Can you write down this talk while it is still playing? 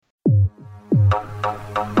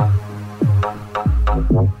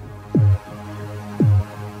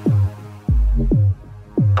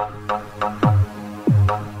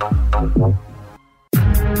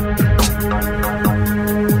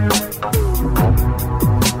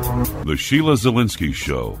The Sheila Zielinski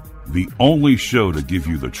Show, the only show to give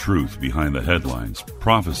you the truth behind the headlines,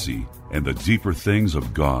 prophecy, and the deeper things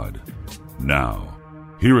of God. Now,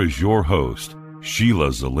 here is your host, Sheila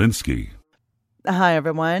Zielinski. Hi,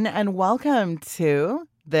 everyone, and welcome to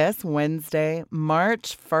this Wednesday,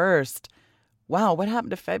 March 1st. Wow, what happened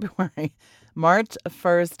to February? March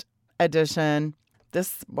 1st edition.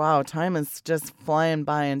 Time is just flying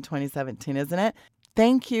by in 2017, isn't it?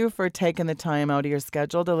 Thank you for taking the time out of your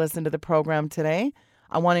schedule to listen to the program today.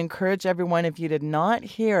 I want to encourage everyone, if you did not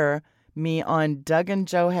hear me on Doug and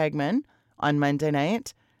Joe Hagman on Monday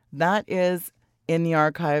night, that is in the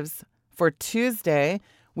archives for Tuesday.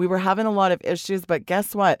 We were having a lot of issues, but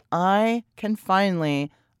guess what? I can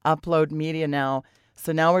finally upload media now.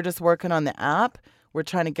 So now we're just working on the app. We're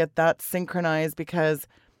trying to get that synchronized because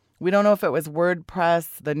we don't know if it was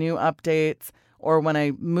WordPress, the new updates, or when I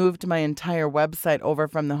moved my entire website over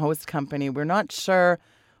from the host company. We're not sure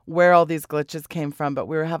where all these glitches came from, but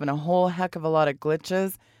we were having a whole heck of a lot of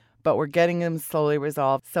glitches, but we're getting them slowly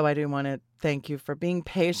resolved. So I do want to thank you for being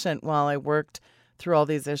patient while I worked through all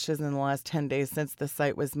these issues in the last 10 days since the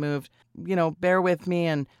site was moved. You know, bear with me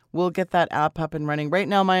and we'll get that app up and running. Right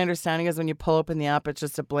now, my understanding is when you pull open the app, it's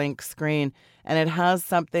just a blank screen and it has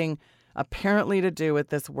something apparently to do with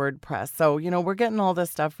this WordPress. So, we're getting all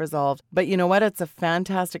this stuff resolved. But you know what? It's a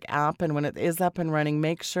fantastic app. And when it is up and running,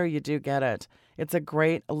 make sure you do get it. It's a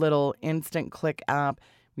great little instant click app.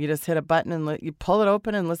 You just hit a button and you pull it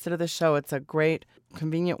open and listen to the show. It's a great,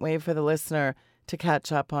 convenient way for the listener to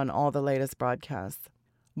catch up on all the latest broadcasts.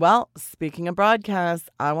 Well, speaking of broadcasts,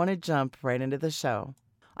 I want to jump right into the show.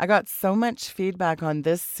 I got so much feedback on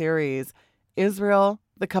this series, Israel,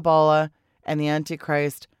 the Kabbalah, and the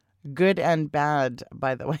Antichrist. Good and bad,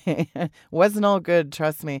 by the way. Wasn't all good,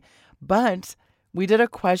 trust me. But we did a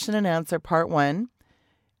question and answer part 1.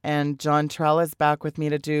 And John Torell is back with me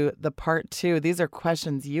to do the part 2. These are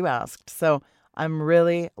questions you asked. So I'm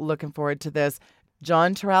really looking forward to this.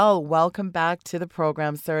 John Torell, welcome back to the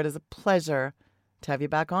program, sir. It is a pleasure to have you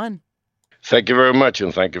back on. Thank you very much,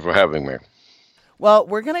 and thank you for having me. Well,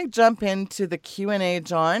 we're going to jump into the Q&A,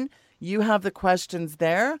 John. You have the questions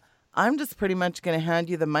there. I'm just pretty much going to hand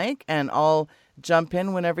you the mic, and I'll jump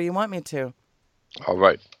in whenever you want me to. All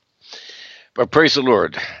right. But praise the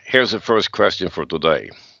Lord. Here's the first question for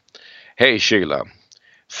today. Hey, Sheila.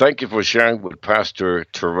 Thank you for sharing with Pastor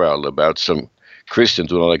Torell about some Christians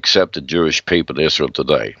do not accept the Jewish people in Israel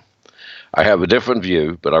today. I have a different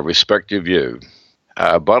view, but I respect your view.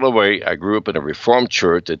 By the way, I grew up in a Reformed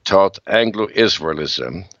church that taught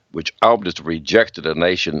Anglo-Israelism, which obviously rejected the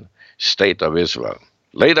nation-state of Israel.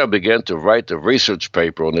 Later, I began to write a research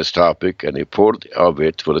paper on this topic and reported of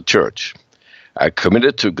it for the church. I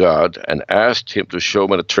committed to God and asked Him to show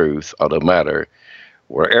me the truth of the matter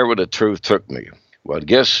wherever the truth took me. Well,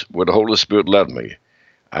 guess where the Holy Spirit led me?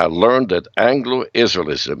 I learned that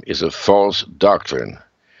Anglo-Israelism is a false doctrine,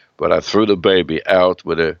 but I threw the baby out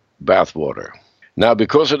with the bathwater. Now,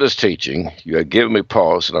 because of this teaching, you have given me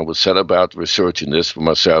pause, and I will set about researching this for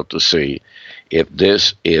myself to see if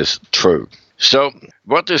this is true. So,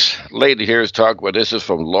 what this lady here is talking about, this is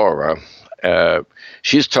from Laura.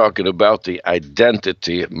 She's talking about the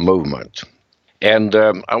identity movement. And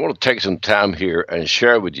I want to take some time here and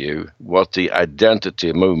share with you what the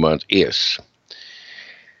identity movement is.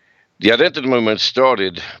 The identity movement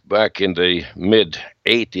started back in the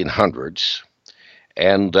mid-1800s,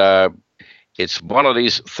 and it's one of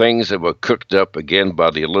these things that were cooked up again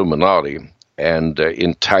by the Illuminati and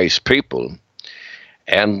entice people.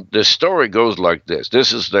 And the story goes like this.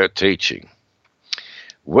 This is their teaching.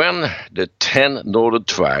 When the 10 northern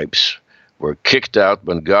tribes were kicked out,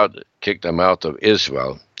 when God kicked them out of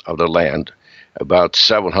Israel, of the land, about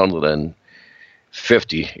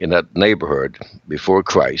 750 in that neighborhood before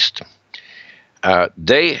Christ,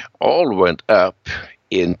 they all went up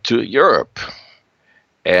into Europe.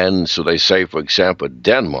 And so they say, for example,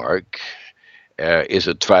 Denmark is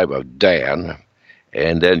a tribe of Dan.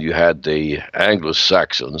 And then you had the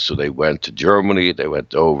Anglo-Saxons, so they went to Germany, they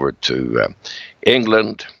went over to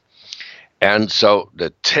England. And so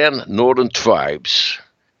the 10 northern tribes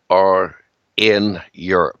are in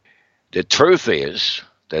Europe. The truth is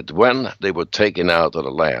that when they were taken out of the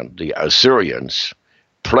land, the Assyrians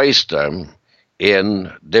placed them in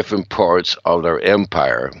different parts of their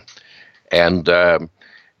empire. And then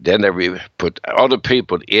they put other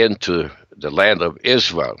people into the land of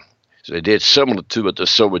Israel. So they did similar to what the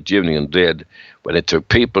Soviet Union did when they took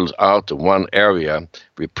people out of one area,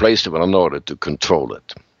 replaced them in another to control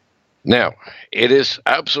it. Now, it is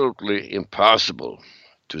absolutely impossible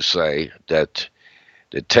to say that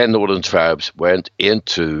the 10 northern tribes went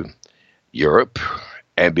into Europe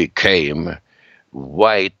and became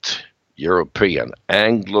white European,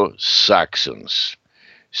 Anglo-Saxons.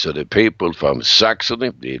 So the people from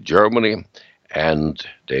Saxony, the Germany, and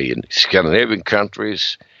the Scandinavian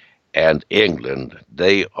countries, and England,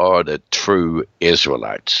 they are the true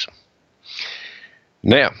Israelites.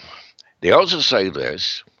 Now, they also say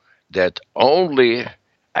this, that only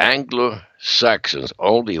Anglo-Saxons,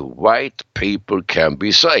 only white people can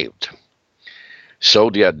be saved. So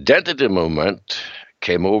the identity movement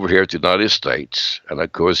came over here to the United States, and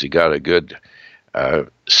of course he got a good,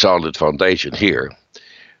 solid foundation here.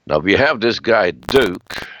 Now we have this guy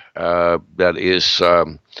Duke, that is,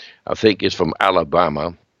 I think is from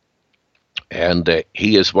Alabama, and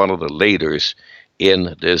he is one of the leaders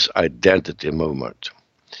in this identity movement.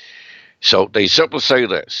 So they simply say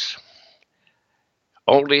this: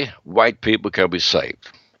 only white people can be saved.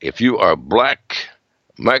 If you are black,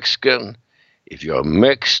 Mexican, if you are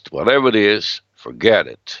mixed, whatever it is, forget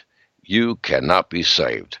it. You cannot be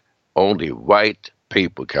saved. Only white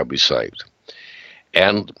people can be saved.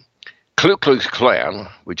 And Ku Klux Klan,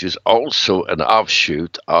 which is also an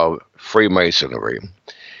offshoot of Freemasonry,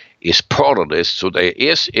 is part of this. So there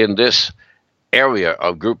is in this area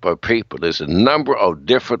of group of people, there's a number of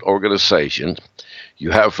different organizations.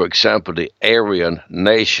 You have, for example, the Aryan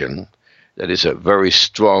Nation, that is a very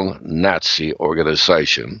strong Nazi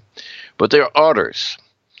organization. But there are others,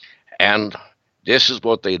 and this is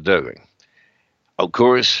what they're doing. Of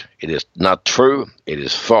course, it is not true, it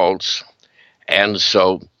is false, and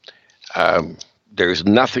so there's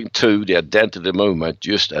nothing to the identity movement,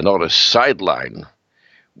 just another sideline,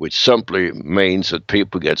 which simply means that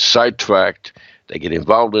people get sidetracked, they get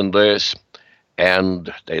involved in this,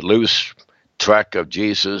 and they lose track of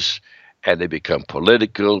Jesus, and they become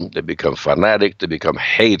political, they become fanatic, they become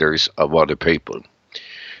haters of other people.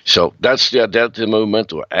 So that's the identity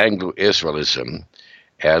movement, or Anglo-Israelism,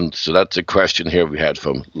 and so that's a question here we had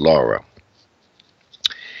from Laura.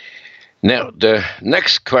 Now, the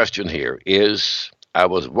next question here is, I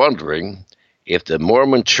was wondering if the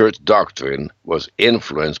Mormon Church doctrine was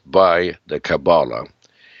influenced by the Kabbalah,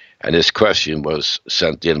 and this question was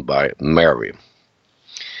sent in by Mary.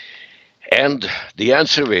 And the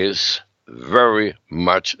answer is very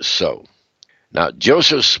much so. Now,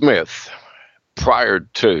 Joseph Smith, prior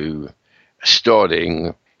to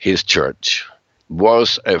starting his church,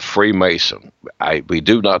 was a Freemason. We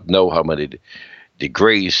do not know how many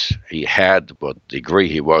degrees he had, what degree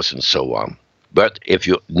he was, and so on. But if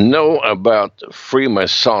you know about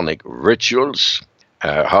Freemasonic rituals,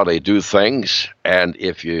 how they do things, and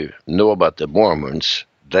if you know about the Mormons,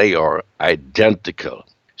 they are identical.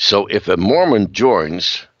 So if a Mormon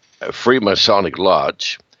joins a Freemasonic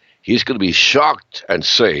lodge, he's going to be shocked and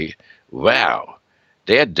say, wow,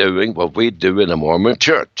 they're doing what we do in the Mormon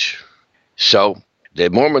church. So the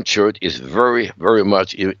Mormon church is very, very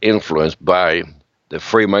much influenced by the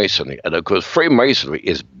Freemasonry. And of course, Freemasonry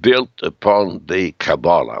is built upon the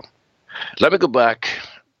Kabbalah. Let me go back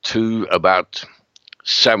to about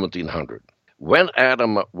 1700. When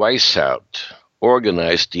Adam Weishaupt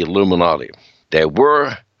organized the Illuminati, there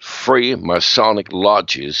were Freemasonic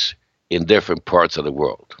lodges in different parts of the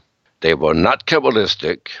world. They were not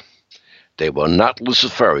Kabbalistic, they were not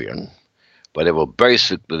Luciferian, but they were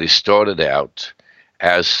basically, they started out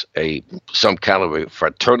as some kind of a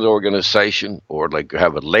fraternity organization, or like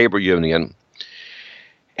have a labor union.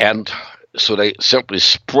 And so they simply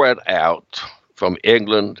spread out from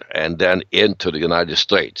England and then into the United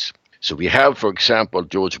States. So we have, for example,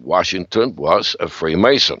 George Washington was a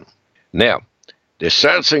Freemason. Now, the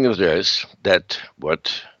sad thing is this, that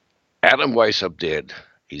what Adam Weishaupt did,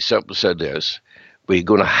 he simply said this: we're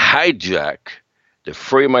going to hijack the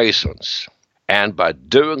Freemasons, and by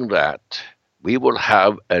doing that, we will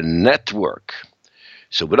have a network.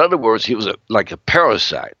 So in other words, he was like a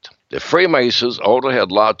parasite. The Freemasons also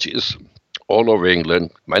had lodges all over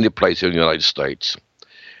England, many places in the United States,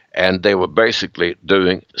 and they were basically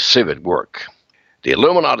doing civic work. The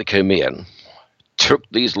Illuminati came in, took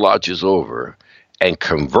these lodges over, and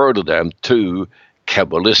converted them to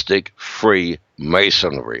Kabbalistic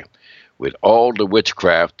Freemasonry, with all the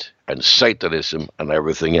witchcraft and Satanism and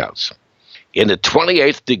everything else. In the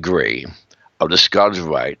 28th degree of the Scottish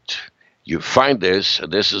Rite, you find this,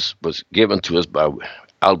 and this was given to us by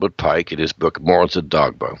Albert Pike in his book Morals and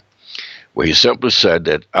Dogma, where he simply said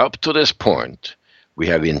that up to this point, we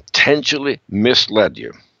have intentionally misled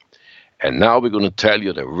you, and now we're going to tell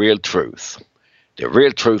you the real truth. The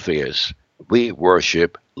real truth is, we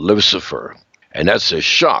worship Lucifer, and that's a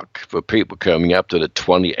shock for people coming up to the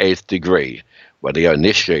 28th degree, where they are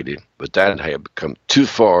initiated, but that had become too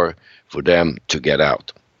far for them to get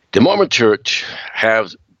out. The Mormon Church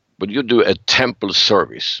has, when you do a temple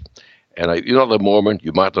service, and you're not a Mormon,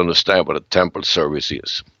 you might understand what a temple service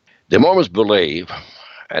is. The Mormons believe,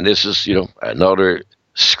 and this is, another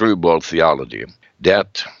screwball theology,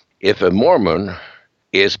 that if a Mormon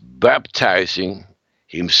is baptizing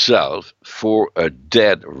himself for a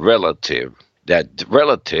dead relative, that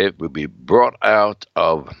relative will be brought out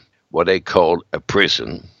of what they call a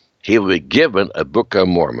prison. He will be given a Book of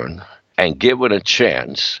Mormon and given a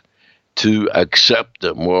chance to accept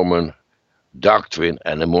the Mormon doctrine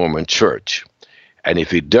and the Mormon church. And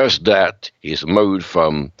if he does that, he's moved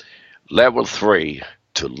from level 3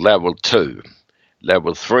 to level 2.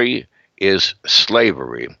 Level 3 is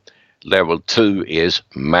slavery. Level 2 is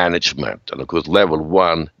management. And of course, level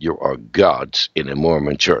 1, you are gods in the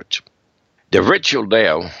Mormon church. The ritual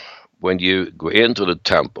now, when you go into the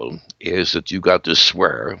temple, is that you got to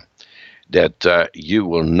swear that you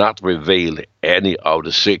will not reveal any of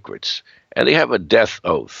the secrets. And they have a death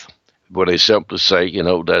oath, where they simply say,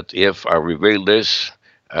 that if I reveal this,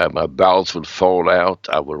 my bowels will fall out,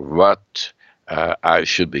 I will rot, I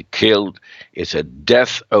should be killed. It's a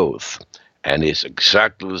death oath, and it's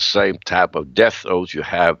exactly the same type of death oath you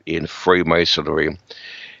have in Freemasonry,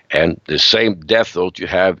 and the same death oath you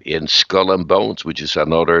have in Skull and Bones, which is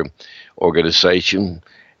another organization,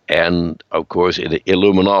 and of course in the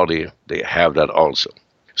Illuminati, they have that also.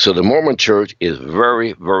 So the Mormon Church is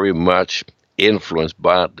very, very much influenced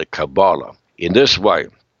by the Kabbalah. In this way,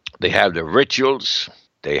 they have the rituals,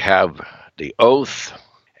 they have the oath,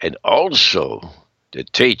 and also the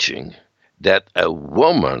teaching that a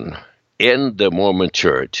woman in the Mormon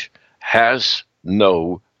Church has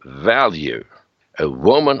no value. A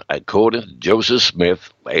woman, according to Joseph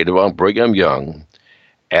Smith, later on Brigham Young,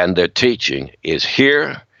 and their teaching is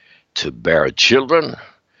here to bear children,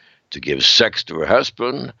 to give sex to her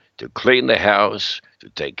husband, to clean the house, to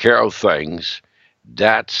take care of things.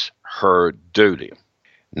 That's her duty.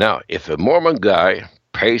 Now, if a Mormon guy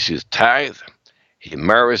pays his tithe, he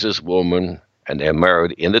marries this woman, and they're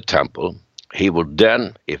married in the temple, he will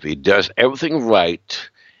then, if he does everything right,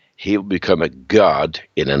 he will become a god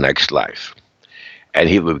in the next life. And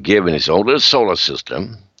he will be given his own little solar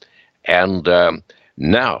system, and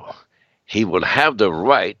now he will have the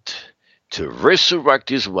right to resurrect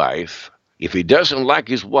his wife. If he doesn't like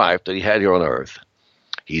his wife that he had here on earth,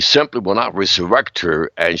 he simply will not resurrect her,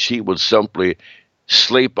 and she will simply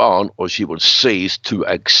sleep on, or she will cease to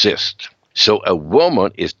exist. So a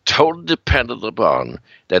woman is totally dependent upon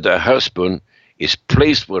that her husband is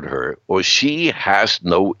pleased with her, or she has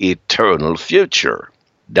no eternal future.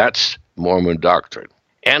 That's Mormon doctrine.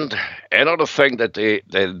 And another thing that they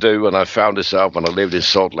do, and I found this out when I lived in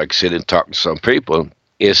Salt Lake City and talked to some people,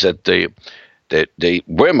 is that the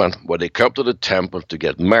women, when they come to the temple to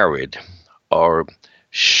get married, are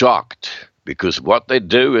shocked, because what they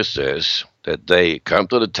do is this, that they come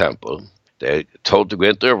to the temple, they're told to go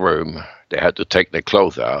into a room, they have to take their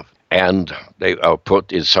clothes off, and they are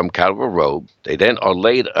put in some kind of a robe. They then are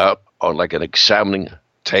laid up on like an examining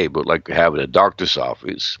table, like you have in a doctor's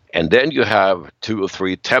office, and then you have 2 or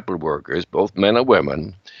 3 temple workers, both men and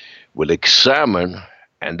women, will examine,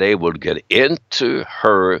 and they will get into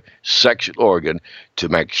her sexual organ to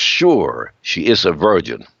make sure she is a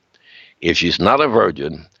virgin. If she's not a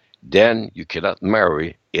virgin, then you cannot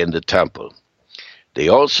marry in the temple. They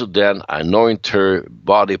also then anoint her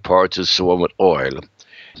body parts and so on with oil.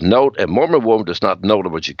 Note, a Mormon woman does not know that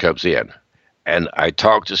when she comes in. And I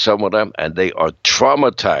talked to some of them, and they are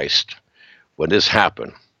traumatized when this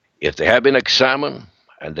happened. If they have been examined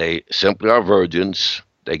and they simply are virgins,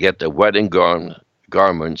 they get their wedding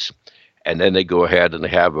garments, and then they go ahead and they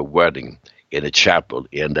have a wedding in a chapel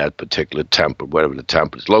in that particular temple, wherever the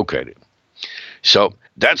temple is located. So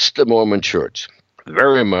that's the Mormon Church,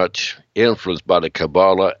 very much influenced by the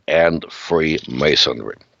Kabbalah and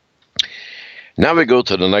Freemasonry. Now we go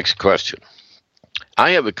to the next question.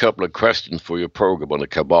 I have a couple of questions for your program on the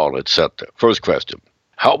Kabbalah, etc. First question: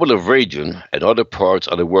 how will the region and other parts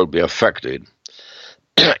of the world be affected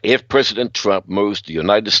if President Trump moves the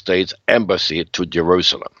United States Embassy to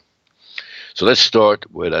Jerusalem? So let's start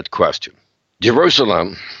with that question.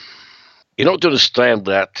 Jerusalem, in order to understand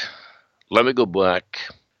that, let me go back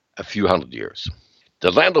a few hundred years.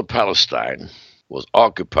 The land of Palestine was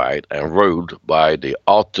occupied and ruled by the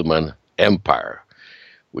Ottoman Empire,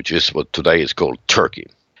 which is what today is called Turkey.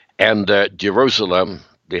 And Jerusalem,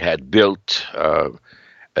 they had built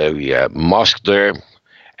a mosque there,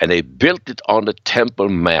 and they built it on the Temple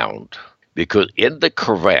Mount, because in the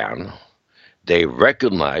Quran, they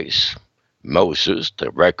recognize Moses, they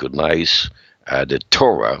recognize the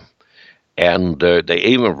Torah, and they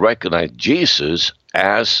even recognize Jesus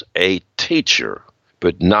as a teacher,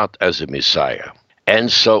 but not as a Messiah.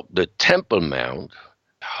 And so the Temple Mount,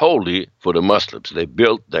 holy for the Muslims, they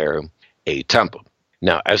built there a temple.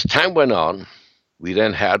 Now, as time went on, we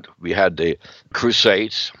had the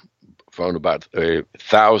Crusades from about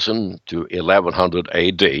 1000 to 1100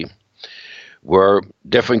 A.D., where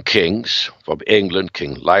different kings from England,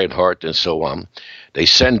 King Lionheart and so on, they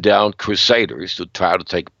sent down crusaders to try to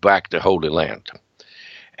take back the Holy Land.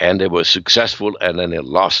 And they were successful, and then they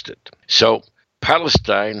lost it. So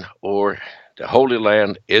Palestine, or the Holy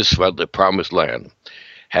Land, Israel, the Promised Land,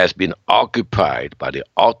 has been occupied by the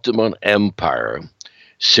Ottoman Empire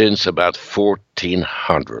since about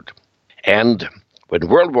 1400. And when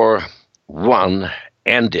World War I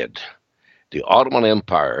ended, the Ottoman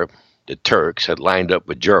Empire, the Turks, had lined up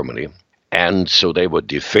with Germany, and so they were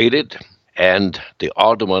defeated, and the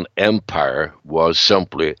Ottoman Empire was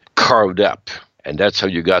simply carved up. And that's how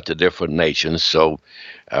you got the different nations. So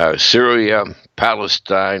Syria,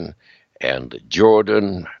 Palestine, and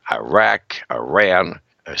Jordan, Iraq, Iran,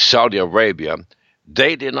 Saudi Arabia,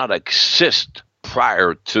 they did not exist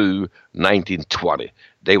prior to 1920.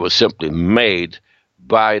 They were simply made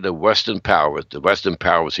by the Western powers. The Western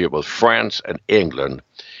powers here was France and England,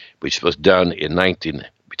 which was done between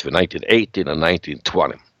 1918 and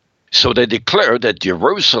 1920. So they declared that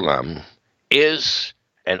Jerusalem is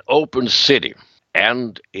an open city,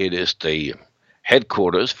 and it is the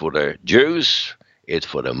headquarters for the Jews, it's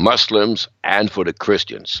for the Muslims, and for the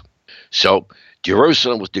Christians. So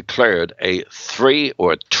Jerusalem was declared a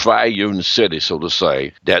triune city, so to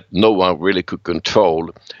say, that no one really could control.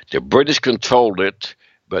 The British controlled it,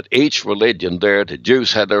 but each religion there, the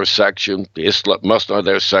Jews had their section, the Muslims had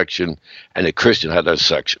their section, and the Christian had their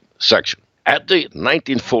section. At the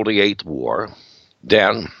 1948 war,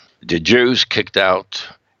 then the Jews kicked out,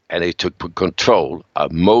 and they took control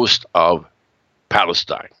of most of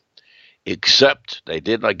Palestine, except they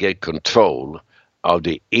did not get control of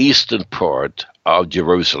the eastern part of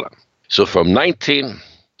Jerusalem. So from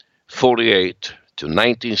 1948 to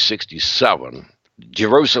 1967,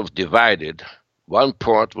 Jerusalem was divided. One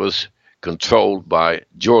part was controlled by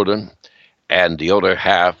Jordan, and the other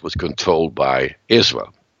half was controlled by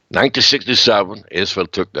Israel. 1967, Israel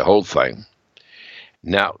took the whole thing.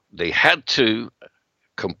 Now, they had to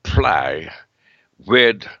comply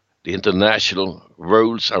with the international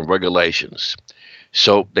rules and regulations.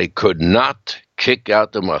 So they could not kick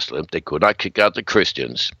out the Muslims. They could not kick out the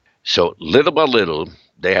Christians. So little by little,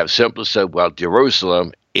 they have simply said, well,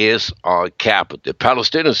 Jerusalem is our capital. The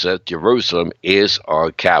Palestinians said Jerusalem is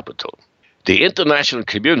our capital. The international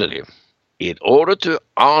community, in order to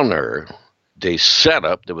honor the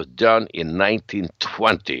setup that was done in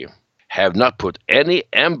 1920, have not put any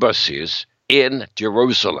embassies in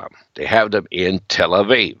Jerusalem. They have them in Tel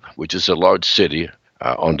Aviv, which is a large city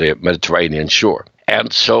on the Mediterranean shore.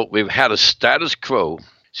 And so we've had a status quo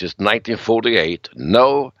since 1948,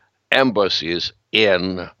 no embassies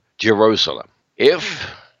in Jerusalem. If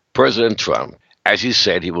President Trump, as he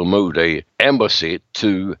said, he will move the embassy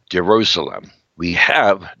to Jerusalem, the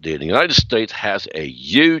United States has a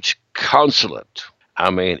huge consulate. I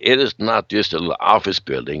mean, it is not just a little office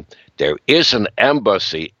building. There is an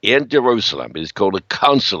embassy in Jerusalem. It is called a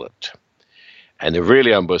consulate. And the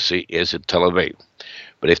real embassy is in Tel Aviv.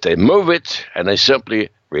 But if they move it and they simply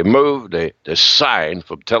remove the sign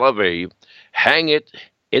from Tel Aviv, hang it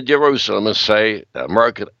in Jerusalem and say the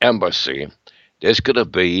American embassy, there's going to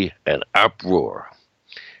be an uproar,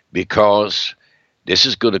 because this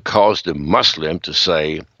is going to cause the Muslim to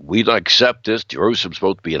say, we don't accept this. Jerusalem's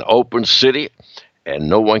supposed to be an open city and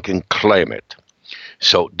no one can claim it.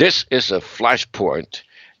 So this is a flashpoint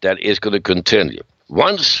that is going to continue.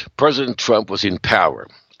 Once President Trump was in power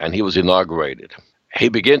and he was inaugurated, he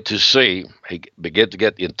began to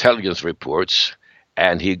get intelligence reports,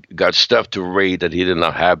 and he got stuff to read that he did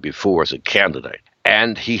not have before as a candidate.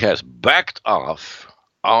 And he has backed off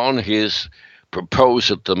on his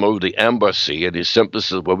proposal to move the embassy, and he simply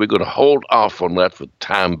says, well, we're going to hold off on that for the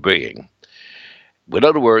time being. In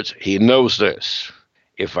other words, he knows this.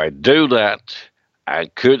 If I do that, I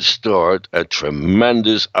could start a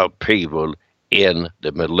tremendous upheaval in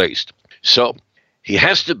the Middle East. So he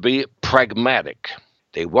has to be pragmatic.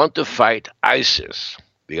 They want to fight ISIS.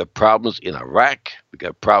 We got problems in Iraq, we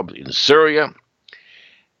got problems in Syria,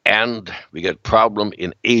 and we got problem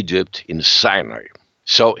in Egypt, in Sinai.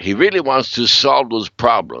 So he really wants to solve those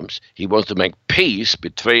problems. He wants to make peace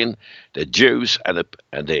between the Jews and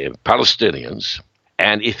the Palestinians.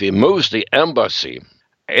 And if he moves the embassy,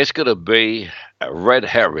 it's going to be a red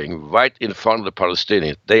herring right in front of the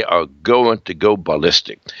Palestinians. They are going to go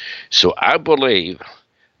ballistic. So I believe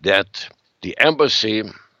that the embassy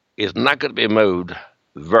is not going to be moved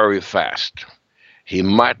very fast. He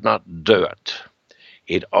might not do it.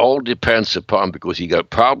 It all depends upon, because he got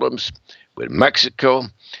problems with Mexico.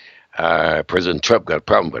 President Trump got a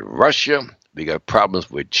problem with Russia. We got problems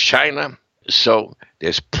with China. So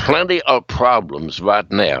there's plenty of problems right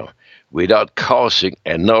now without causing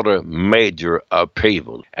another major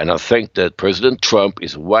upheaval. And I think that President Trump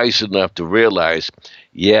is wise enough to realize,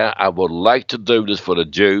 yeah, I would like to do this for the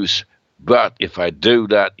Jews, but if I do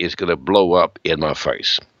that, it's going to blow up in my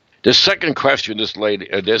face. The second question this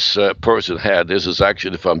person had, this is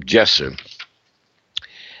actually from Jesse.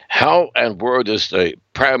 How and where does the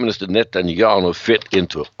Prime Minister Netanyahu fit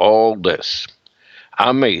into all this?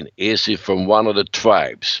 I mean, is he from one of the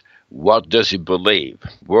tribes? What does he believe?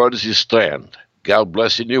 Where does he stand? God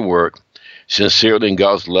bless you in your work. Sincerely in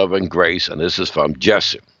God's love and grace. And this is from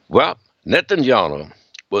Jesse. Well, Netanyahu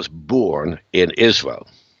was born in Israel.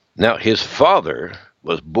 Now, his father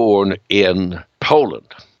was born in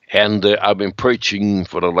Poland. And I've been preaching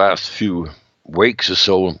for the last few weeks or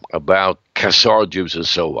so about Khazar Jews and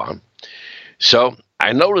so on. So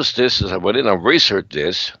I noticed this as I went in and researched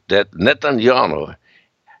this, that Netanyahu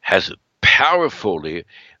has powerfully,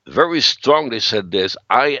 very strongly said this: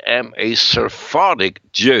 I am a Sephardic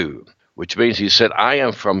Jew, which means he said, I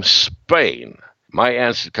am from Spain. My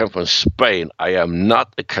ancestors come from Spain. I am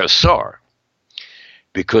not a Khazar.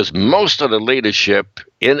 Because most of the leadership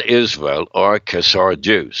in Israel are Khazar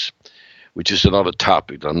Jews, which is another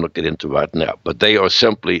topic that I'm not getting into right now. But they are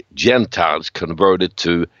simply Gentiles converted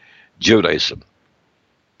to Judaism.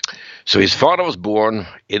 So his father was born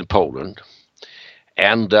in Poland,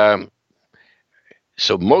 and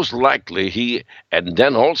so most likely he, and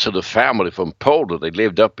then also the family from Poland, they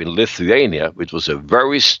lived up in Lithuania, which was a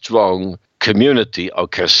very strong community of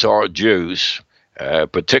Khazar Jews.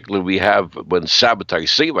 Particularly we have, when Sabbatai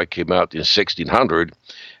Siva came out in 1600,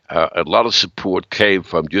 a lot of support came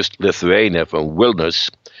from just Lithuania, from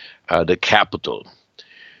Vilnius, the capital.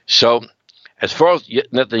 So as far as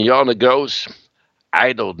Netanyahu goes,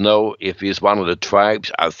 I don't know if he's one of the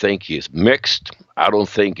tribes. I think he's mixed. I don't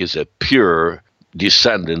think he's a pure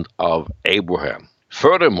descendant of Abraham.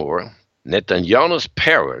 Furthermore, Netanyahu's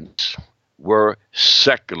parents were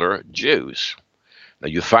secular Jews. Now,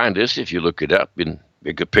 you find this if you look it up in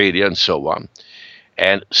Wikipedia and so on.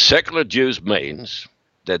 And secular Jews means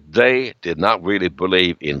that they did not really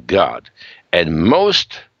believe in God. And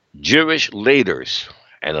most Jewish leaders,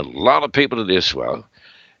 and a lot of people in Israel,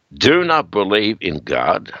 do not believe in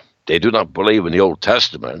God. They do not believe in the Old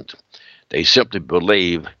Testament. They simply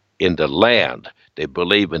believe in the land. They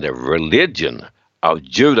believe in the religion of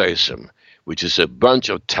Judaism, which is a bunch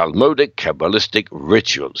of Talmudic, Kabbalistic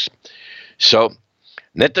rituals. So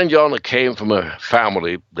Netanyahu came from a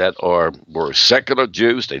family that were secular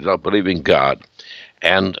Jews. They did not believe in God.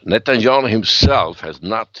 And Netanyahu himself has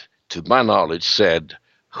not, to my knowledge, said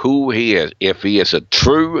who he is, if he is a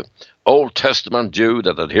true Old Testament Jew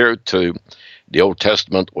that adhered to the Old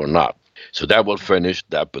Testament or not. So that will finish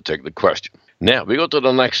that particular question. Now, we go to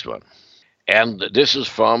the next one. And this is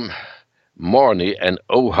from Marnie and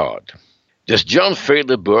Ohad. Does John feel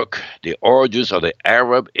the book, The Origins of the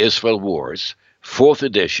Arab-Israel Wars, 4th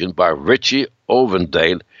edition by Richie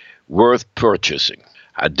Ovendale, worth purchasing?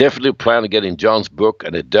 I definitely plan on getting John's book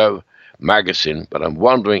and the Dove magazine, but I'm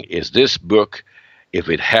wondering, is this book, if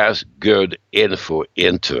it has good info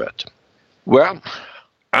into it? Well,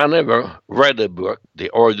 I never read the book, The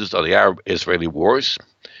Origins of the Arab-Israeli Wars,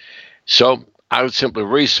 so I would simply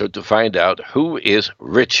research to find out who is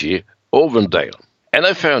Richie Ovendale. And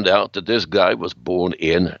I found out that this guy was born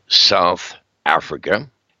in South Africa,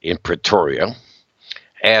 in Pretoria,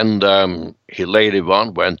 and he later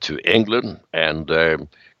on went to England and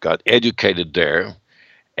got educated there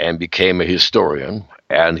and became a historian,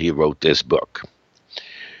 and he wrote this book.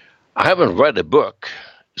 I haven't read the book,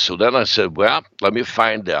 so then I said, well, let me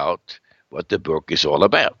find out what the book is all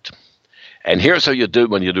about. And here's how you do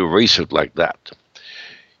when you do research like that.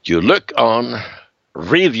 You look on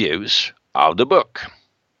reviews of the book.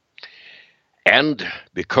 And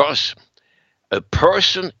because a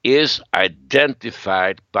person is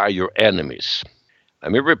identified by your enemies.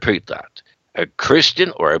 Let me repeat that. A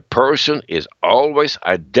Christian or a person is always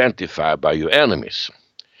identified by your enemies.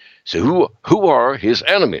 So who are his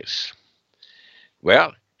enemies?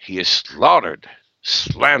 Well, he is slaughtered,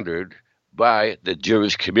 slandered by the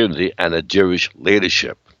Jewish community and the Jewish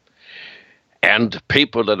leadership. And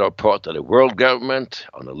people that are part of the world government,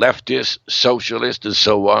 on the leftists, socialists, and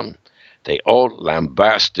so on, they all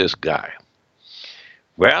lambast this guy.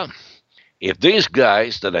 Well, if these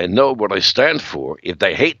guys that I know what I stand for, if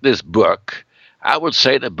they hate this book, I would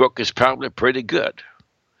say the book is probably pretty good.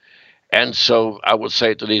 And so I would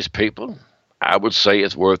say to these people, I would say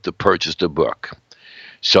it's worth to purchase the book.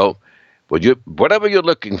 So whatever you're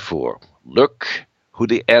looking for, look who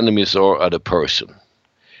the enemies are of the person.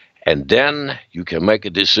 And then you can make a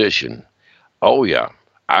decision. Oh, yeah,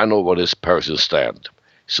 I know where this person stands.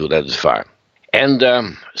 So that is fine. And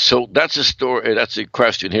so that's a story. That's a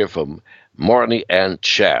question here from Marnie and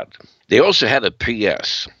Chad. They also had a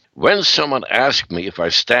PS. When someone asks me if I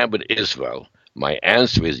stand with Israel, my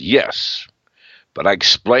answer is yes. But I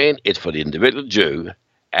explain it for the individual Jew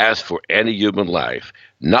as for any human life,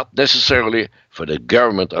 not necessarily for the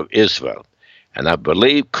government of Israel. And I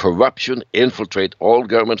believe corruption infiltrates all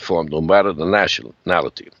government forms, no matter the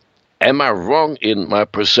nationality. Am I wrong in my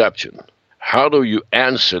perception? How do you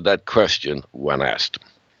answer that question when asked?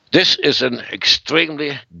 This is an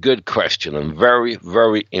extremely good question and very,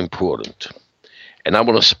 very important. And I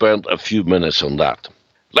want to spend a few minutes on that.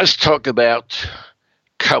 Let's talk about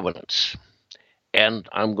covenants. And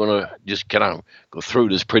I'm going to just kind of go through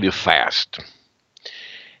this pretty fast.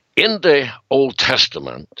 In the Old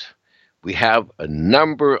Testament, we have a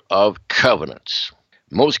number of covenants.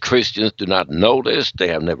 Most Christians do not know this. They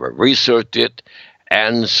have never researched it.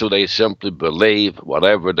 And so they simply believe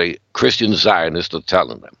whatever the Christian Zionists are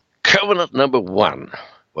telling them. Covenant number 1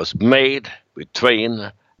 was made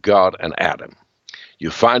between God and Adam. You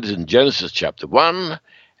find it in Genesis chapter 1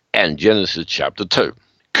 and Genesis chapter 2.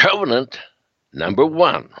 Covenant number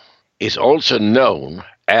 1 is also known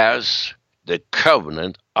as the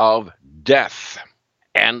covenant of death.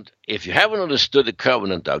 And if you haven't understood the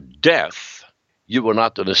covenant of death, you will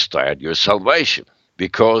not understand your salvation.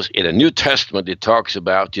 Because in the New Testament, it talks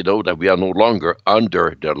about, that we are no longer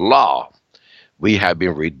under the law. We have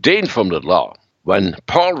been redeemed from the law. When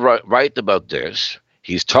Paul writes about this,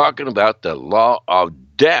 he's talking about the law of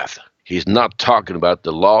death. He's not talking about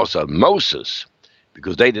the laws of Moses,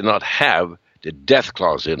 because they did not have the death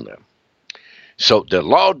clause in them. So the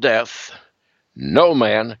law of death, no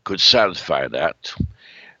man could satisfy that.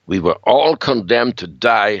 We were all condemned to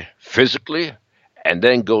die physically and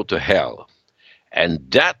then go to hell.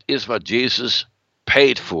 And that is what Jesus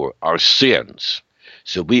paid for, our sins.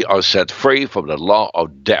 So we are set free from the law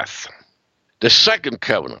of death. The second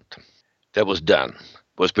covenant that was done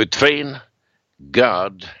was between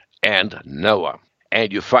God and Noah.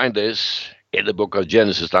 And you find this in the book of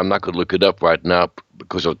Genesis. I'm not going to look it up right now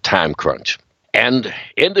because of time crunch. And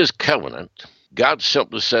in this covenant, God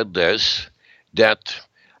simply said this, that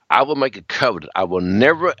I will make a covenant. I will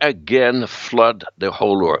never again flood the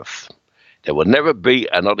whole earth. There will never be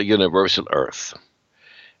another universal earth.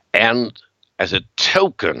 And as a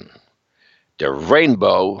token, the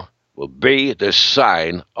rainbow will be the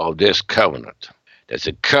sign of this covenant. That's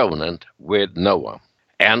a covenant with Noah.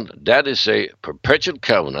 And that is a perpetual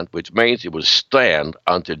covenant, which means it will stand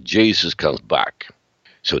until Jesus comes back.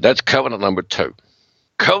 So that's covenant number 2.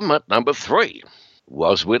 Covenant number 3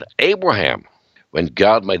 was with Abraham. When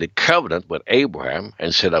God made a covenant with Abraham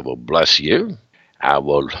and said, I will bless you, I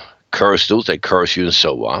will curse those that curse you, and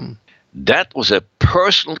so on. That was a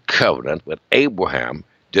personal covenant with Abraham,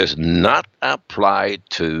 does not apply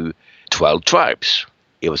to 12 tribes.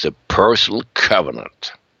 It was a personal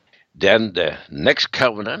covenant. Then the next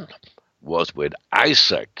covenant was with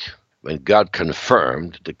Isaac, when God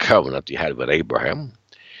confirmed the covenant he had with Abraham.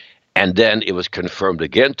 And then it was confirmed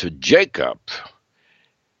again to Jacob,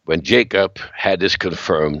 when Jacob had this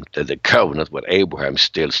confirmed that the covenant with Abraham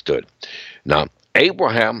still stood. Now,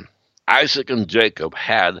 Abraham, Isaac, and Jacob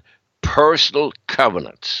had personal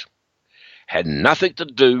covenants, had nothing to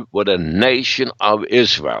do with the nation of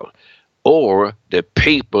Israel or the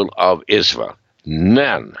people of Israel.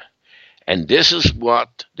 None. And this is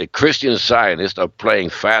what the Christian Zionists are playing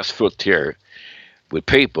fast foot here with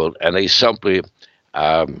people, and they simply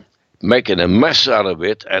making a mess out of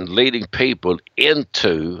it and leading people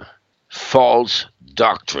into false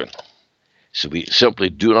doctrine. So we simply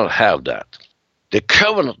do not have that. The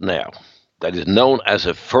covenant now that is known as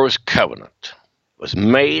the first covenant was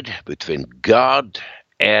made between God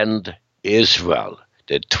and Israel,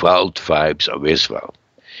 the 12 tribes of Israel.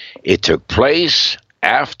 It took place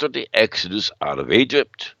after the Exodus out of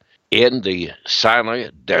Egypt in the Sinai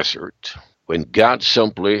desert, when God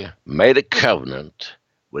simply made a covenant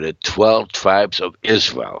with the 12 tribes of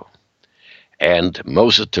Israel. And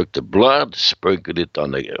Moses took the blood, sprinkled it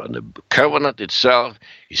on the covenant itself.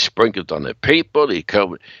 He sprinkled it on the people. He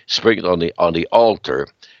sprinkled it on the altar.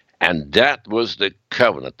 And that was the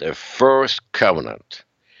covenant, the first covenant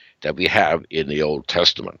that we have in the Old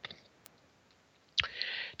Testament.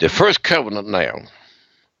 The first covenant now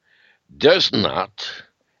does not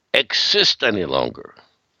exist any longer.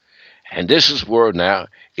 And this is where now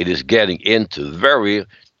it is getting into very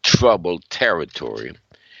troubled territory,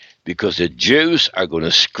 because the Jews are going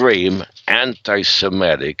to scream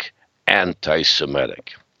anti-Semitic,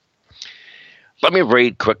 anti-Semitic. Let me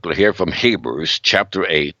read quickly here from Hebrews chapter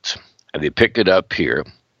 8, and we pick it up here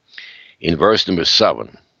in verse number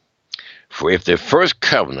 7. For if the first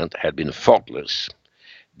covenant had been faultless,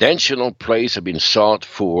 then should no place have been sought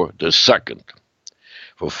for the second.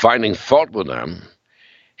 For finding fault with them,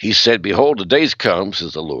 he said, Behold, the days come,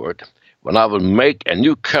 says the Lord, when I will make a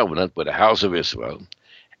new covenant with the house of Israel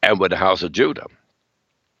and with the house of Judah,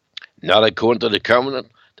 not according to the covenant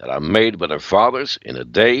that I made with their fathers in the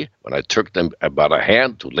day when I took them by the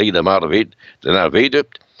hand to lead them out of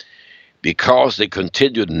Egypt, because they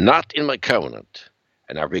continued not in my covenant,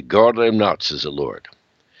 and I regarded them not, says the Lord.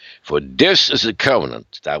 For this is the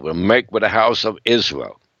covenant that I will make with the house of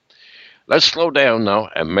Israel. Let's slow down now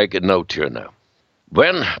and make a note here now.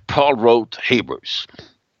 When Paul wrote Hebrews,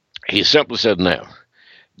 he simply said, now,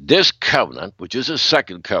 this covenant, which is a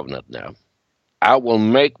second covenant now, I will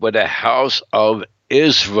make with the house of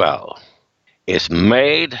Israel. It's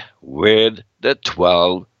made with the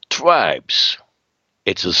 12 tribes.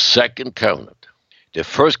 It's a second covenant. The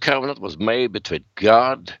first covenant was made between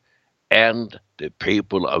God and the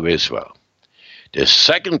people of Israel. The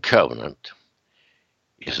second covenant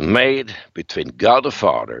is made between God the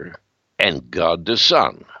Father and God the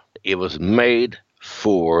Son. It was made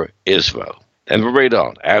for Israel. And we read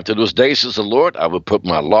on. After those days, says the Lord, I will put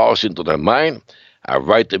my laws into their mind. I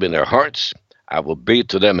write them in their hearts. I will be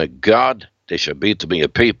to them a God. They shall be to me a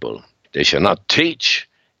people. They shall not teach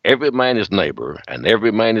every man his neighbor and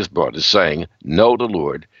every man his brother, saying, Know the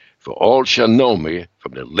Lord, for all shall know me,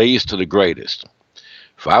 from the least to the greatest.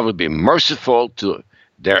 For I will be merciful to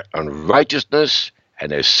their unrighteousness,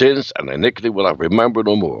 and their sins and iniquity will I remember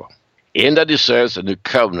no more. In that he says, the new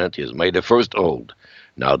covenant is made the first old.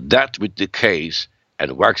 Now that which decays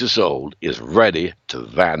and waxes old is ready to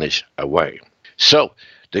vanish away. So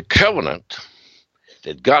the covenant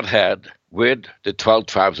that God had with the 12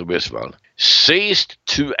 tribes of Israel ceased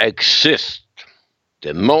to exist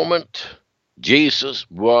the moment Jesus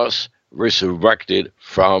was resurrected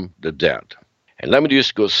from the dead. And let me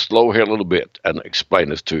just go slow here a little bit and explain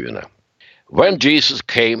this to you now. When Jesus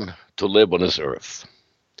came to live on this earth,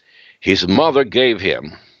 his mother gave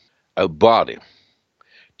him a body.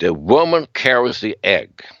 The woman carries the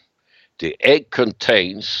egg. The egg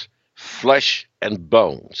contains flesh and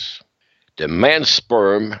bones. The man's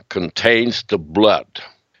sperm contains the blood.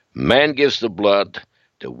 Man gives the blood.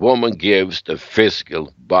 The woman gives the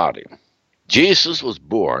physical body. Jesus was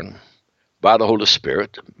born by the Holy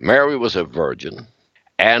Spirit. Mary was a virgin.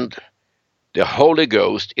 And the Holy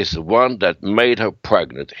Ghost is the one that made her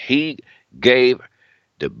pregnant. He gave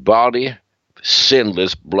the body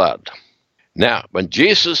sinless blood. Now, when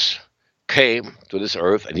Jesus came to this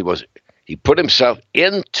earth and he put himself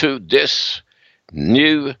into this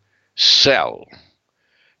new cell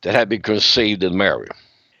that had been conceived in Mary,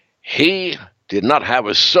 he did not have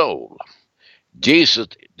a soul. Jesus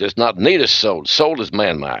does not need a soul. Soul is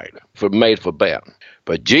man-made, made for man.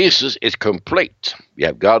 But Jesus is complete. You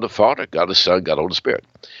have God the Father, God the Son, God the Holy Spirit.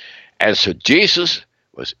 And so Jesus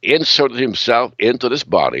was inserted himself into this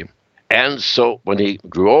body. And so when he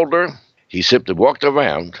grew older, he simply walked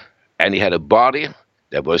around, and he had a body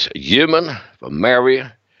that was human for Mary,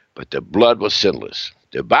 but the blood was sinless.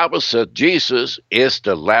 The Bible says Jesus is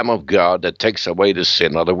the Lamb of God that takes away the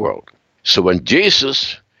sin of the world. So when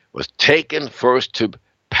Jesus was taken first to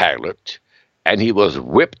Pilate, and he was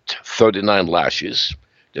whipped 39 lashes,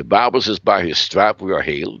 the Bible says by his strap we are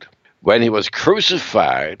healed. When he was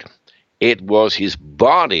crucified, it was his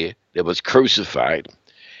body that was crucified,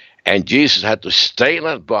 and Jesus had to stay in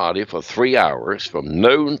that body for 3 hours, from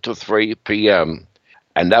noon to 3 p.m.,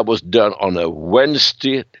 and that was done on a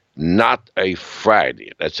Wednesday, not a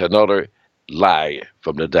Friday. That's another lie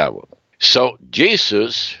from the devil. So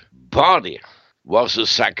Jesus' body was a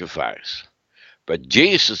sacrifice, but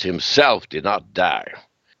Jesus himself did not die.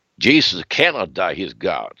 Jesus cannot die, he's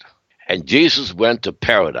God. And Jesus went to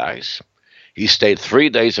paradise. He stayed 3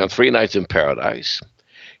 days and 3 nights in paradise.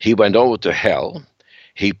 He went over to hell.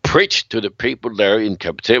 He preached to the people there in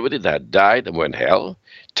captivity that died and were in hell,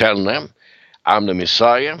 telling them, I'm the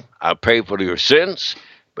Messiah, I pay for your sins,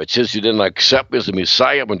 but since you didn't accept me as the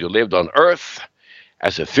Messiah when you lived on earth,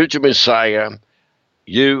 as a future Messiah,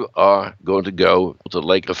 you are going to go to the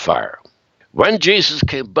lake of fire. When Jesus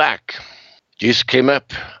came back, Jesus came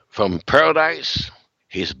up from paradise.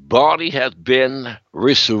 His body had been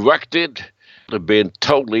resurrected, had been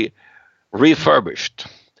totally refurbished.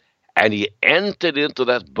 And he entered into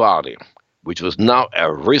that body, which was now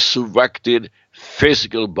a resurrected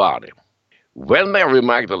physical body. When Mary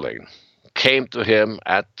Magdalene came to him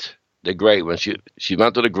at the grave, when she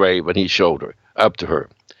went to the grave and he showed her, up to her,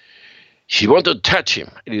 she wanted to touch him.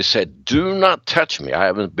 And he said, "Do not touch me. I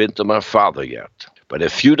haven't been to my Father yet." But a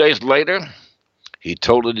few days later, he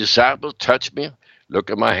told the disciples, "Touch me, look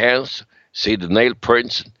at my hands, see the nail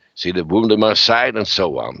prints, see the wound in my side," and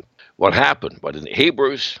so on. What happened? But in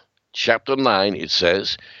Hebrews chapter 9, it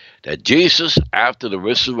says that Jesus, after the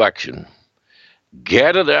resurrection,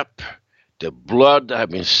 gathered up the blood that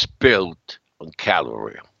had been spilled on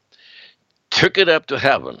Calvary, took it up to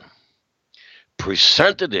heaven,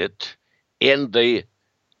 presented it in the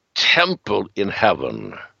temple in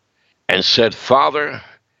heaven, and said, "Father,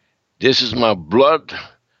 this is my blood.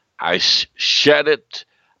 I shed it.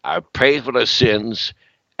 I paid for the sins."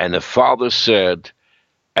 And the Father said,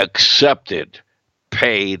 "Accepted,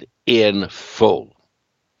 paid in full."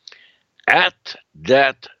 At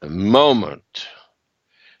that moment,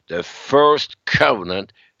 the first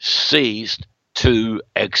covenant ceased to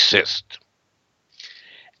exist.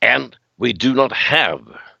 And we do not have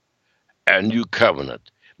a new covenant.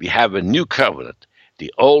 We have a new covenant.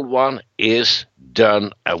 The old one is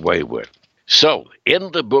done away with. So,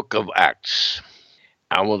 in the book of Acts,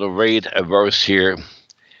 I want to read a verse here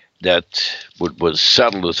that would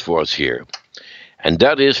settle this for us here. And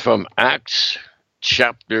that is from Acts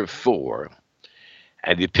chapter 4.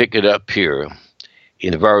 And you pick it up here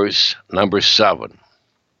in verse number 7.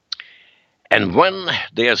 "And when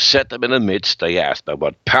they had set them in the midst, they asked, 'By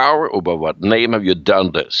what power or by what name have you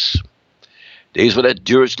done this?' These were the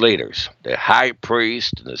Jewish leaders, the high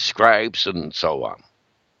priest and the scribes and so on.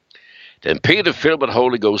 Then Peter, filled with the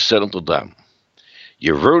Holy Ghost, said unto them,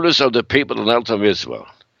 'You rulers of the people and elders of Israel,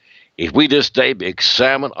 if we this day be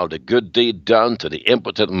examined of the good deed done to the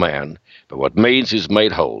impotent man, by what means he is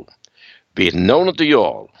made whole, be it known unto you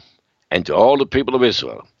all, and to all the people of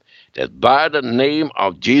Israel, that by the name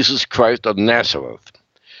of Jesus Christ of Nazareth,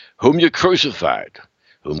 whom you crucified,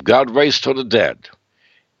 whom God raised from the dead,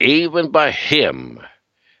 even by him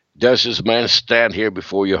does this man stand here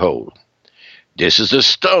before you whole. This is the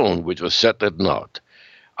stone which was set at naught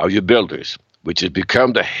of you builders, which has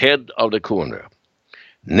become the head of the corner.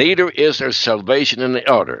 Neither is there salvation in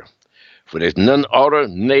the other, for there is none other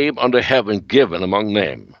name under heaven given among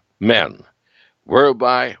men,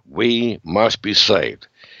 whereby we must be saved.'"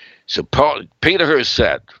 So Peter here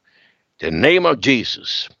said, the name of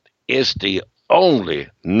Jesus is the only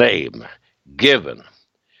name given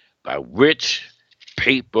by which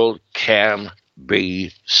people can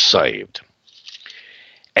be saved.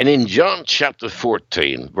 And in John chapter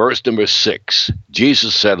 14, verse number 6,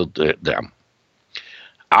 Jesus said to them,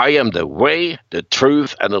 "I am the way, the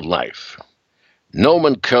truth, and the life. No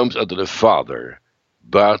man comes unto the Father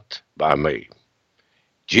but by me."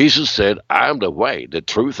 Jesus said, "I am the way, the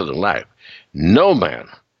truth, and the life. No man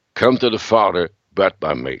comes to the Father but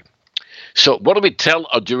by me." So what do we tell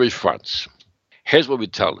our Jewish friends? Here's what we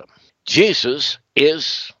tell them. Jesus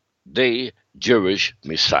is the Jewish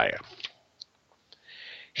Messiah.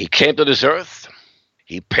 He came to this earth.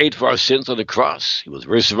 He paid for our sins on the cross. He was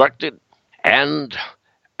resurrected. And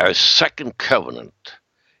a second covenant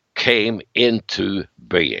came into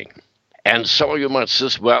being. And some of you might say,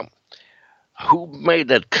 well, who made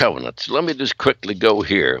that covenant? So let me just quickly go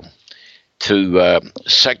here to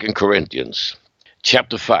 2 Corinthians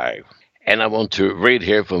chapter 5. And I want to read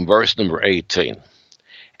here from verse number 18.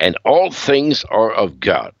 "And all things are of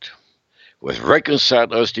God, who has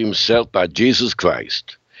reconciled us to himself by Jesus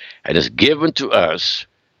Christ, and has given to us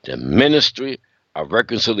the ministry of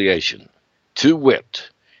reconciliation, to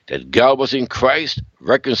wit, that God was in Christ,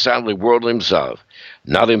 reconciling the world to himself,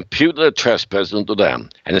 not imputing the trespass unto them,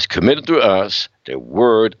 and has committed to us the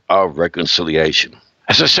word of reconciliation."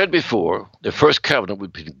 As I said before, the first covenant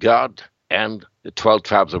was between God and the 12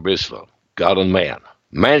 tribes of Israel, God and man.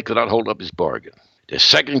 Man could not hold up his bargain. The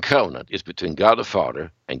second covenant is between God the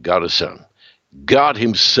Father and God the Son. God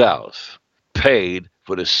himself paid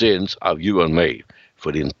for the sins of you and me,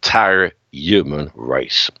 for the entire human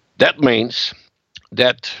race. That means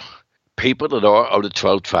that people that are of the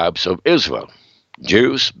 12 tribes of Israel,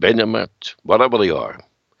 Jews, Benjamites, whatever they are,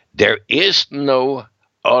 there is no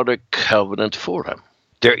other covenant for them.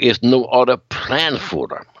 There is no other plan for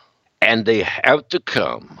them. And they have to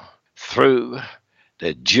come through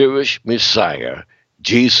the Jewish Messiah,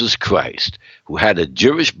 Jesus Christ, who had a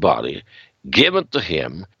Jewish body given to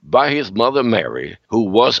him by his mother Mary, who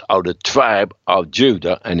was of the tribe of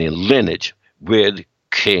Judah and in lineage with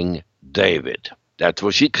King David. That's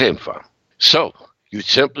where she came from. So, you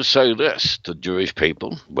simply say this to Jewish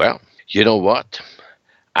people, well, You know what?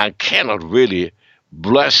 I cannot really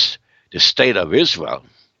bless the state of Israel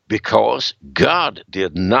because God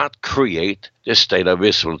did not create the state of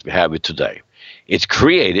Israel as we have it today. It's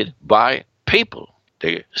created by people.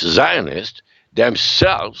 The Zionists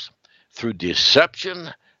themselves, through deception,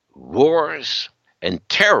 wars, and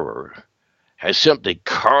terror, has simply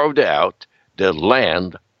carved out the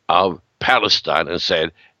land of Palestine and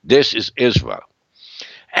said, this is Israel.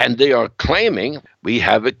 And they are claiming we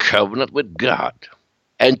have a covenant with God.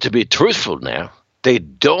 And to be truthful now, they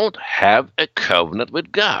don't have a covenant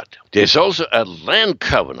with God. There's also a land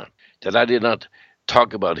covenant that I did not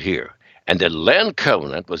talk about here. And the land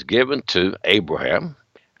covenant was given to Abraham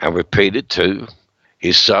and repeated to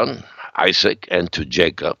his son Isaac and to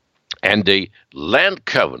Jacob. And the land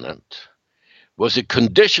covenant was a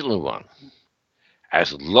conditional one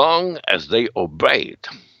as long as they obeyed.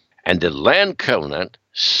 And the land covenant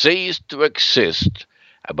ceased to exist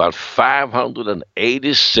about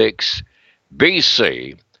 586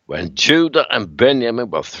 BC when Judah and Benjamin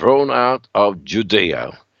were thrown out of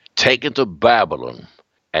Judea, taken to Babylon,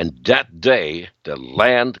 and that day the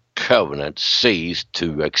land covenant ceased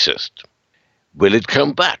to exist. Will it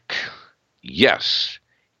come back? Yes.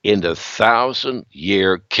 In the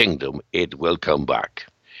 1,000-year kingdom, it will come back.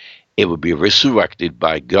 It will be resurrected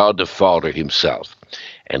by God the Father himself.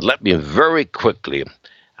 And let me very quickly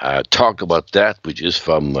talk about that, which is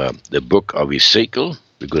from the book of Ezekiel.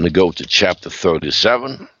 We're going to go to chapter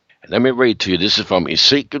 37. And let me read to you. This is from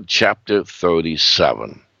Ezekiel chapter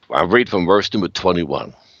 37. I read from verse number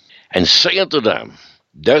 21. And say unto them,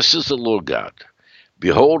 thus is the Lord God,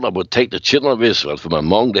 behold, I will take the children of Israel from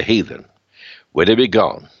among the heathen, where they be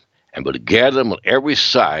gone, and will gather them on every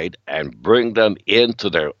side and bring them into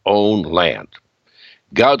their own land.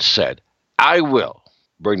 God said, I will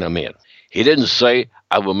bring them in. He didn't say,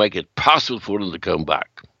 I will make it possible for them to come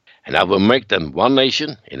back. And I will make them one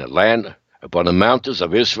nation in a land upon the mountains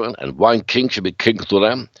of Israel, and one king shall be king to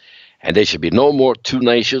them. And there shall be no more two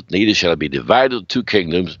nations, neither shall it be divided into two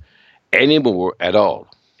kingdoms any more at all.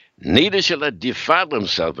 Neither shall they defile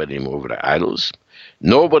themselves any more with their idols,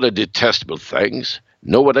 nor with their detestable things,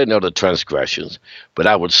 nor with any other transgressions, but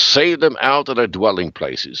I will save them out of their dwelling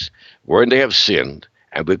places, wherein they have sinned,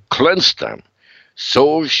 and will cleanse them.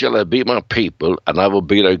 So shall they be my people, and I will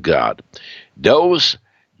be their God. Those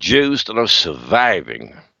Jews that are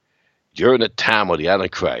surviving during the time of the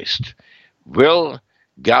Antichrist,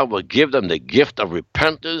 God will give them the gift of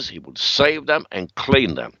repentance. He will save them and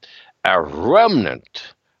clean them. A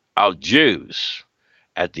remnant of Jews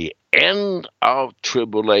at the end of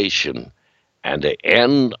tribulation and the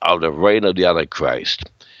end of the reign of the Antichrist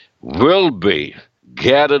will be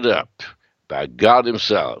gathered up by God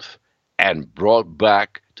himself and brought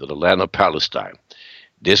back to the land of Palestine.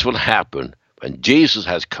 This will happen when Jesus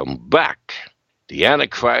has come back. The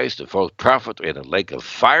Antichrist, the false prophet, are in a lake of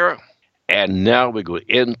fire, and now we go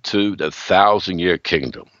into the 1,000-year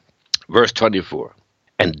kingdom. Verse 24,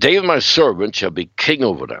 and David my servant shall be king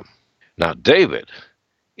over them. Now David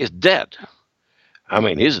is dead. I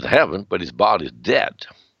mean, he's in heaven, but his body is dead.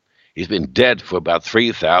 He's been dead for about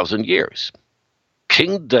 3,000 years.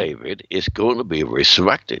 King David is going to be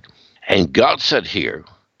resurrected. And God said here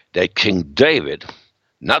that King David,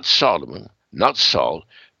 not Solomon, not Saul,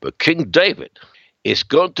 but King David is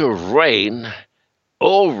going to reign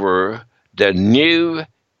over the new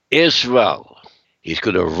Israel. He's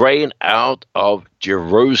going to reign out of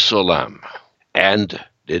Jerusalem. And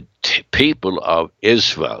the people of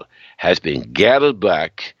Israel has been gathered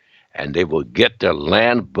back, and they will get their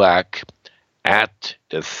land back at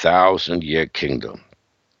the 1,000-year kingdom.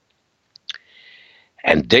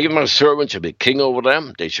 And David my servant shall be king over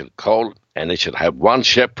them. They shall call, and they shall have one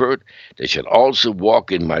shepherd. They shall also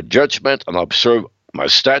walk in my judgment and observe my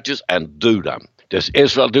statutes and do them. Does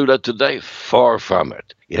Israel do that today? Far from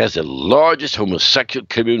it. It has the largest homosexual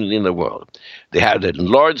community in the world. They have the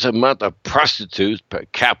largest amount of prostitutes per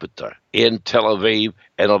capita in Tel Aviv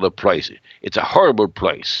and other places. It's a horrible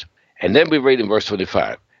place. And then we read in verse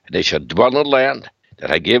 25, and they shall dwell in the land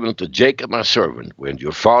that I gave unto Jacob my servant, when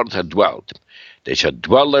your fathers had dwelt. They shall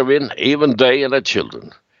dwell therein, even they and their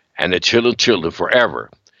children children forever.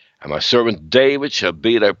 And my servant David shall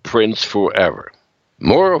be their prince forever.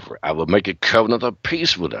 Moreover, I will make a covenant of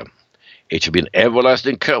peace with them. It shall be an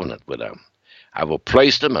everlasting covenant with them. I will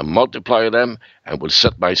place them and multiply them, and will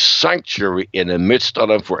set my sanctuary in the midst of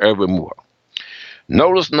them forevermore.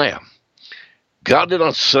 Notice now, God did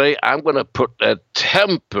not say, I'm going to put a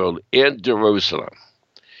temple in Jerusalem.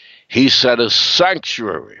 He said a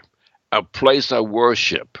sanctuary, a place of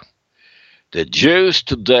worship. The Jews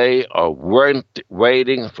today are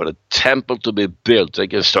waiting for the temple to be built. They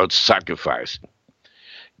can start sacrificing.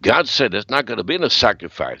 God said it's not going to be a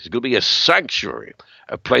sacrifice. It's going to be a sanctuary,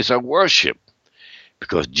 a place of worship,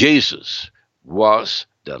 because Jesus was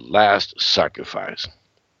the last sacrifice.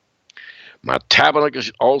 My tabernacle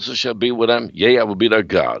also shall be with them. Yea, I will be their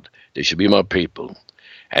God. They shall be my people.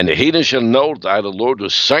 And the heathen shall know that I, the Lord, will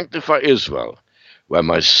sanctify Israel, where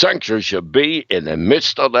my sanctuary shall be in the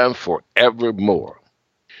midst of them forevermore.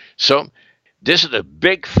 So, this is a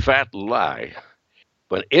big fat lie.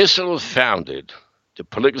 When Israel was founded, the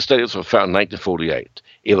political status was founded in 1948.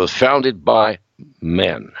 It was founded by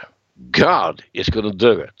men. God is going to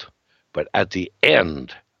do it, but at the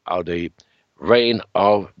end of the reign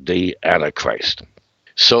of the Antichrist.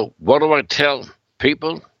 So what do I tell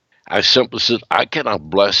people? I simply said, I cannot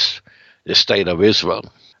bless the state of Israel,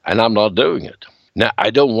 and I'm not doing it. Now,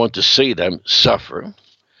 I don't want to see them suffer.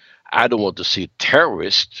 I don't want to see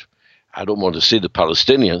terrorists. I don't want to see the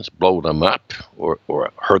Palestinians blow them up or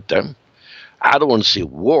hurt them. I don't want to see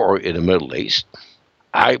war in the Middle East.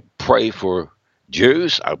 I pray for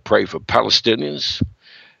Jews. I pray for Palestinians.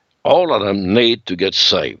 All of them need to get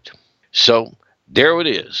saved. So there it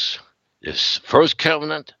is. This first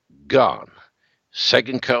covenant, gone.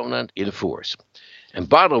 Second covenant, in force. And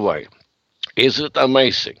by the way, isn't it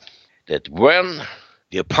amazing that when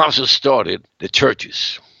the apostles started the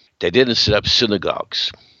churches, they didn't set up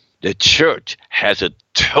synagogues. The church has a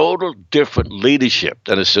total different leadership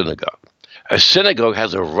than a synagogue. A synagogue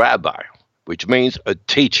has a rabbi, which means a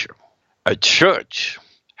teacher. A church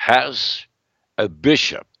has a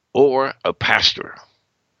bishop or a pastor.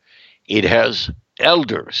 It has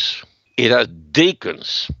elders. It has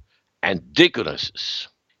deacons and deaconesses.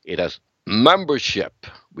 It has membership.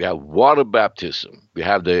 We have water baptism. We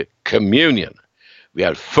have the communion. We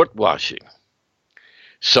have foot washing.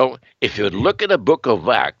 So if you look at the book of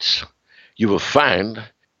Acts, you will find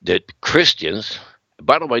that Christians,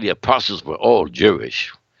 by the way, the apostles were all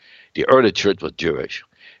Jewish. The early church was Jewish.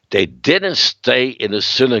 They didn't stay in the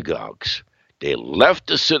synagogues. They left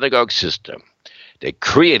the synagogue system. They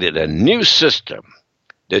created a new system,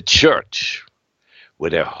 the church,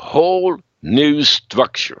 with a whole new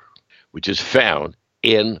structure, which is found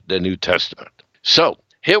in the New Testament. So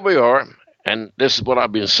here we are, and this is what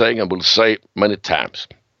I've been saying and will say many times.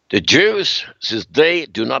 The Jews, since they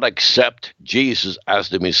do not accept Jesus as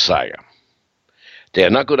the Messiah, they are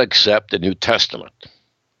not going to accept the New Testament.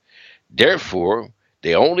 Therefore,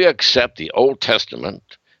 they only accept the Old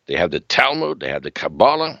Testament. They have the Talmud, they have the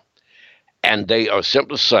Kabbalah, and they are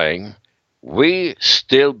simply saying, we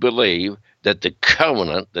still believe that the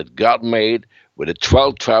covenant that God made with the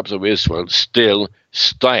 12 tribes of Israel still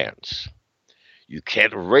stands. You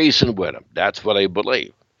can't reason with them. That's what they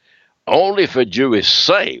believe. Only if a Jew is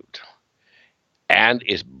saved and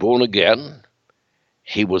is born again,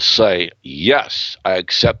 he will say, yes, I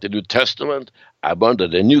accept the New Testament, I'm under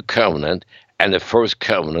the new covenant, and the first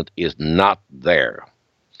covenant is not there.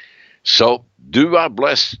 So, do I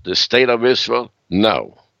bless the state of Israel?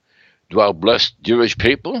 No. Do I bless Jewish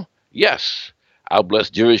people? Yes. I'll bless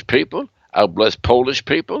Jewish people. I'll bless Polish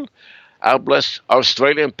people. I'll bless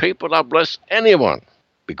Australian people. I'll bless anyone,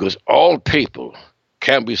 because all people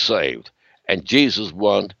can be saved, and Jesus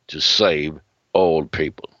wants to save all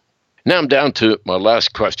people. Now I'm down to my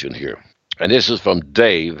last question here, and this is from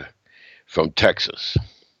Dave from Texas.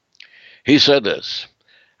 He said this: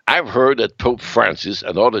 I've heard that Pope Francis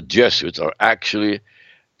and all the Jesuits are actually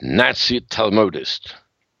Nazi Talmudists.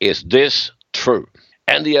 Is this true?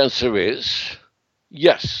 And the answer is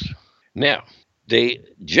yes. Now, the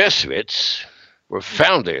Jesuits were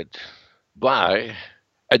founded by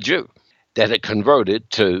a Jew that had converted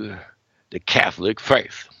to the Catholic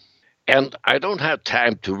faith. And I don't have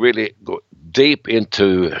time to really go deep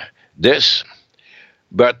into this,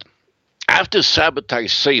 but after Sabbatai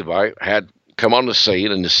Sevi had come on the scene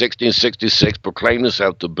in 1666, proclaimed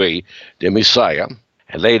himself to be the Messiah,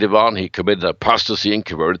 and later on he committed apostasy and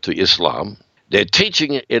converted to Islam. Their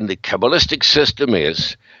teaching in the Kabbalistic system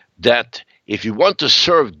is that if you want to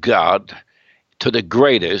serve God to the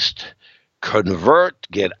greatest, convert,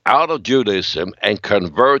 get out of Judaism, and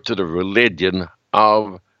convert to the religion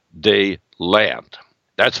of the land.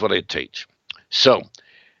 That's what they teach. So,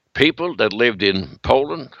 people that lived in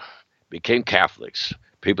Poland became Catholics.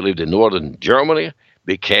 People lived in northern Germany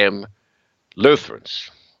became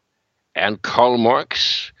Lutherans. And Karl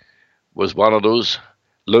Marx was one of those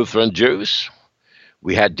Lutheran Jews.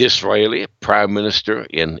 We had Disraeli, prime minister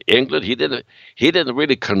in England. He didn't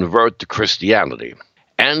really convert to Christianity.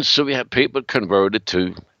 And so we have people converted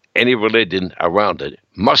to any religion around it.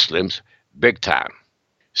 Muslims, big time.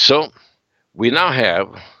 So We now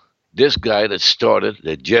have this guy that started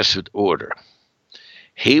the Jesuit order.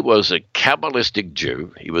 He was a Kabbalistic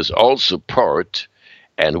Jew. He was also part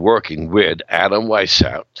and working with Adam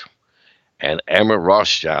Weishaupt and Emma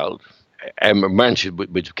Rothschild, Emma Mention,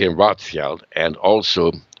 which became Rothschild, and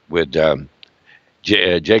also with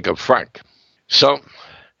Jacob Frank. So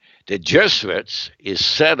the Jesuits is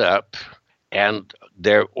set up, and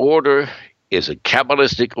their order is a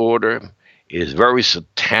Kabbalistic order. It is very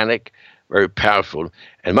satanic, very powerful.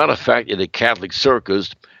 And matter of fact, in the Catholic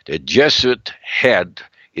circles, the Jesuit head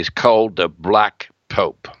is called the Black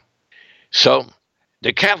Pope. So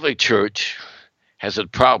the Catholic Church has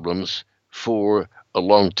had problems for a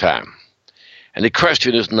long time. And the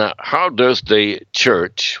question is now, how does the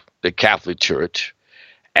church, the Catholic Church,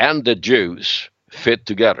 and the Jews fit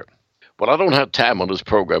together? Well, I don't have time on this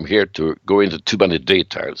program here to go into too many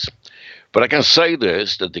details. But I can say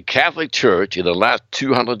this, that the Catholic Church in the last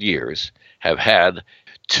 200 years have had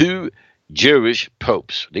two Jewish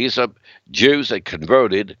popes. These are Jews that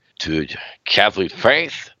converted to Catholic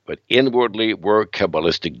faith, but inwardly were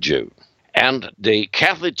Kabbalistic Jew. And the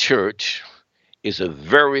Catholic Church is a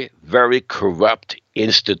very, very corrupt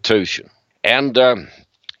institution. And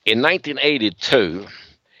in 1982,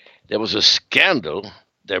 there was a scandal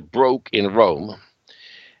that broke in Rome.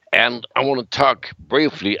 And I want to talk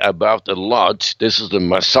briefly about the lodge. This is the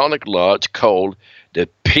Masonic lodge called the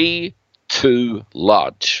P2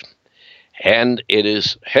 Lodge. And it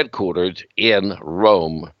is headquartered in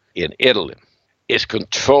Rome, in Italy. It's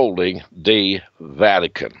controlling the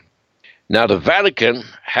Vatican. Now, the Vatican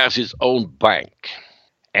has its own bank.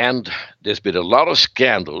 And there's been a lot of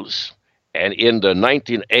scandals. And in the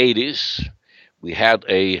 1980s, we had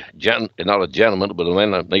another gentleman by the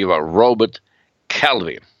name of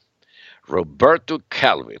Roberto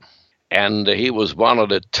Calvi. And he was one of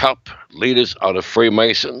the top leaders of the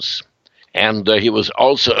Freemasons. And he was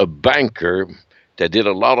also a banker that did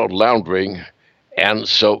a lot of laundering. And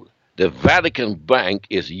so the Vatican Bank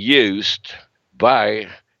is used by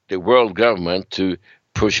the world government to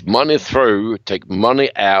push money through, take money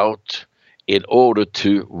out in order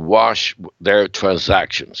to wash their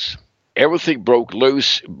transactions. Everything broke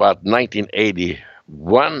loose about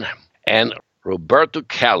 1981, and Roberto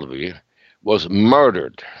Calvi was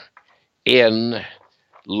murdered in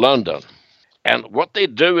London. And what they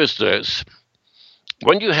do is this: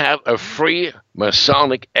 when you have a free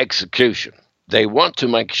Masonic execution, they want to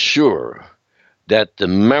make sure that the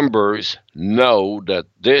members know that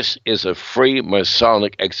this is a free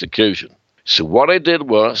Masonic execution. So what they did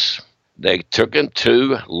was they took him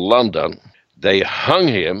to London. They hung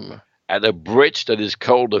him at a bridge that is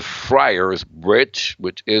called the Friars Bridge,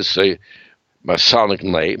 which is a Masonic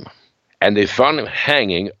name. And they found him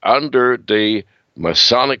hanging under the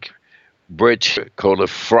Masonic bridge called the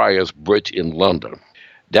Friars Bridge in London.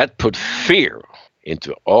 That put fear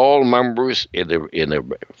into all members in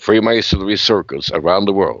the Freemasonry circles around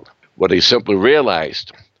the world, where they simply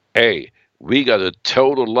realized, hey, we got to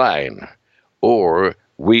toe the line or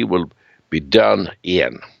we will be done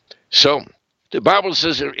in. So the Bible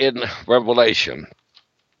says in Revelation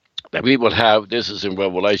that we will have, this is in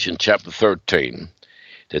Revelation chapter 13,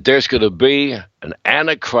 that there's going to be an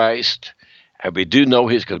Antichrist, and we do know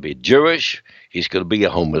he's going to be Jewish, he's going to be a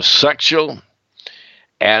homosexual,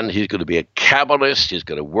 and he's going to be a Kabbalist. He's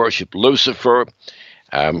going to worship Lucifer.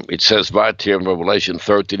 It says right here in Revelation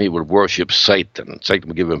 13, he will worship Satan. Satan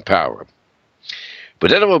will give him power.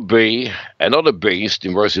 But then there will be another beast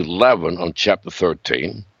in verse 11 on chapter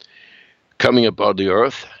 13, coming upon the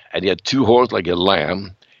earth, and he had two horns like a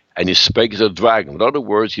lamb, and he spake as a dragon. In other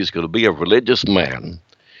words, he's going to be a religious man,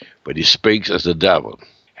 but he speaks as the devil.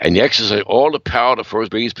 And he exercised all the power of the first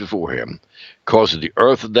beast before him, causing the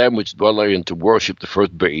earth of them which dwell therein to worship the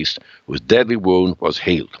first beast, whose deadly wound was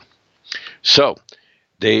healed. So,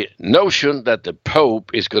 the notion that the Pope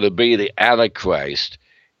is going to be the Antichrist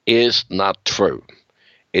is not true.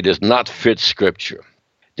 It does not fit Scripture.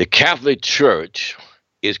 The Catholic Church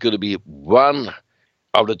is going to be one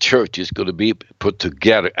of the churches going to be put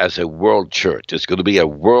together as a world church. It's going to be a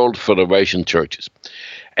world federation churches.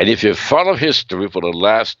 And if you follow history for the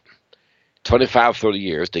last 25, 30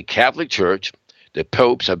 years, the Catholic Church, the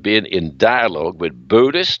popes have been in dialogue with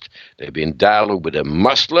Buddhists, they've been in dialogue with the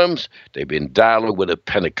Muslims, they've been in dialogue with the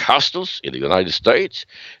Pentecostals in the United States,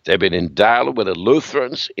 they've been in dialogue with the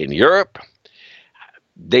Lutherans in Europe.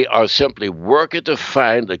 They are simply working to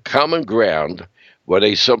find the common ground where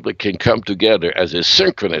they simply can come together as a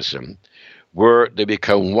synchronism, where they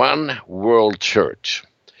become one world church.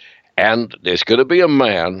 And there's going to be a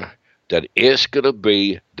man that is going to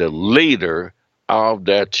be the leader of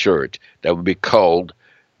that church that will be called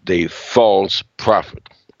the false prophet.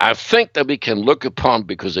 I think that we can look upon,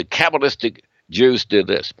 because the Kabbalistic Jews did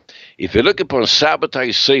this. If you look upon Sabbatai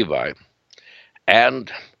Sevi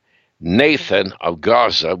and Nathan of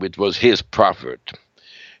Gaza, which was his prophet,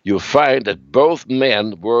 you'll find that both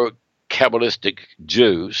men were Kabbalistic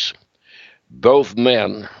Jews. Both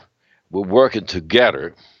men were working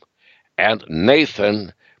together, and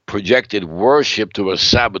Nathan projected worship to a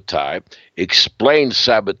Sabbatai, explained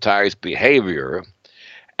Sabbatai's behavior,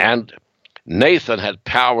 and Nathan had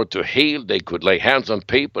power to heal. They could lay hands on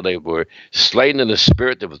people. They were slain in the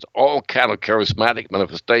spirit. There was all kind of charismatic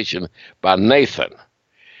manifestation by Nathan.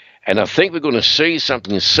 And I think we're going to see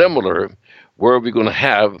something similar, where we're going to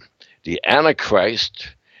have the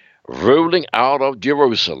Antichrist ruling out of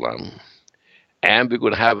Jerusalem, and we're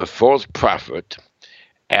going to have a false prophet,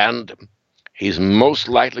 and he's most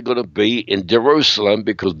likely going to be in Jerusalem,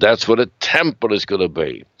 because that's where the temple is going to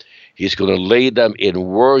be. He's going to lead them in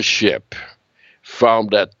worship from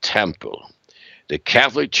that temple. The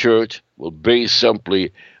Catholic Church will be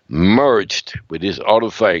simply merged with these other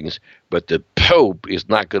things, but the Pope is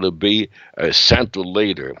not going to be a central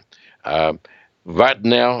leader. Right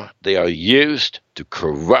now, they are used to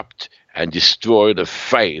corrupt and destroy the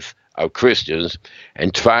faith of Christians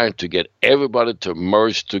and trying to get everybody to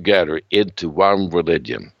merge together into one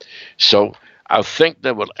religion. So I think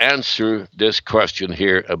that will answer this question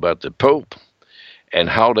here about the Pope and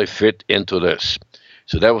how they fit into this.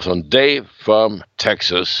 So that was on Dave from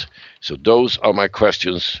Texas. So those are my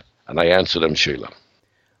questions, and I answer them, Sheila.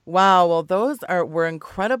 Wow. Well, those were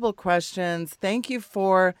incredible questions. Thank you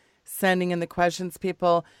for sending in the questions,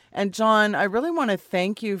 people. And John, I really want to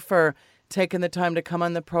thank you for taking the time to come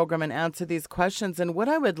on the program and answer these questions. And what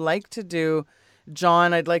I would like to do,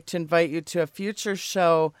 John, I'd like to invite you to a future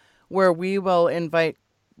show where we will invite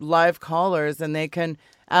live callers and they can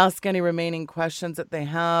ask any remaining questions that they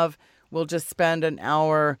have. We'll just spend an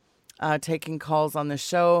hour taking calls on the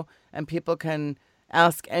show, and people can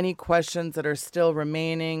ask any questions that are still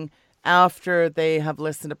remaining after they have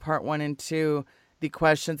listened to part 1 and 2, the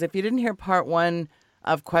questions. If you didn't hear part 1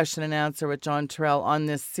 of Question and Answer with John Torell on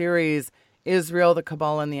this series, Israel, the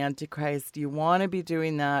Kabbalah, and the Antichrist, you want to be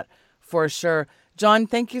doing that for sure. John,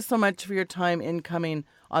 thank you so much for your time in coming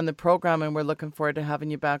on the program, and we're looking forward to having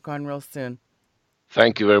you back on real soon.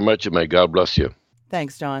 Thank you very much, and may God bless you.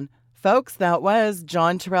 Thanks, John. Folks, that was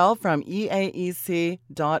John Torell from eaec.org.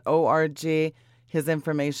 His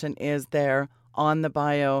information is there on the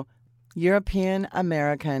bio.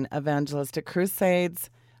 European-American Evangelistic Crusades.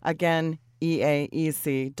 Again,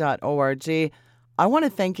 eaec.org. I want to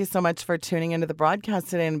thank you so much for tuning into the broadcast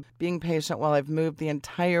today and being patient while I've moved the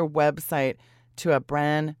entire website to a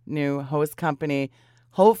brand new host company.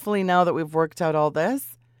 Hopefully, now that we've worked out all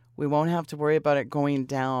this, we won't have to worry about it going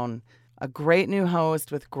down. A great new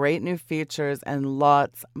host with great new features and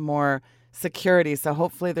lots more security. So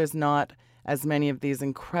hopefully there's not as many of these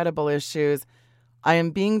incredible issues. I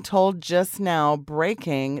am being told just now,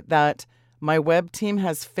 breaking, that my web team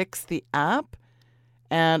has fixed the app,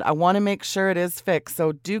 and I want to make sure it is fixed.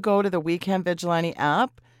 So do go to the Weekend Vigilante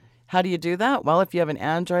app. How do you do that? Well, if you have an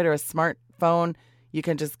Android or a smartphone, you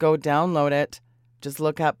can just go download it. Just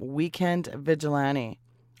look up Weekend Vigilante.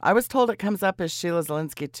 I was told it comes up as Sheila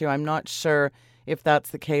Zielinski too. I'm not sure if that's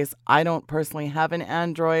the case. I don't personally have an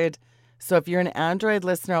Android. So if you're an Android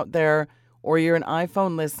listener out there or you're an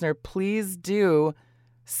iPhone listener, please do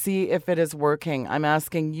see if it is working. I'm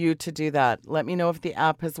asking you to do that. Let me know if the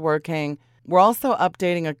app is working. We're also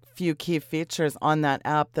updating a few key features on that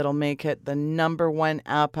app that'll make it the #1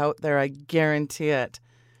 app out there. I guarantee it.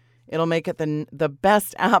 It'll make it the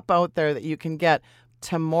best app out there that you can get.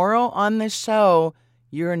 Tomorrow on the show,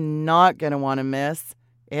 you're not going to want to miss.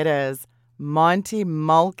 It is Monty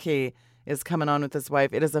Mulkey is coming on with his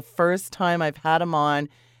wife. It is the first time I've had him on,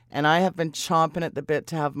 and I have been chomping at the bit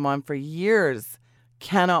to have him on for years.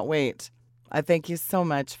 Cannot wait. I thank you so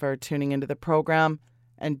much for tuning into the program.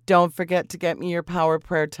 And don't forget to get me your power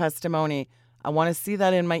prayer testimony. I want to see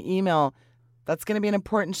that in my email. That's going to be an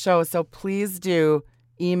important show, so please do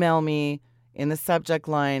email me in the subject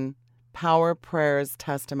line, Power Prayers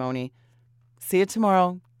Testimony. See you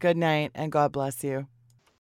tomorrow. Good night, and God bless you.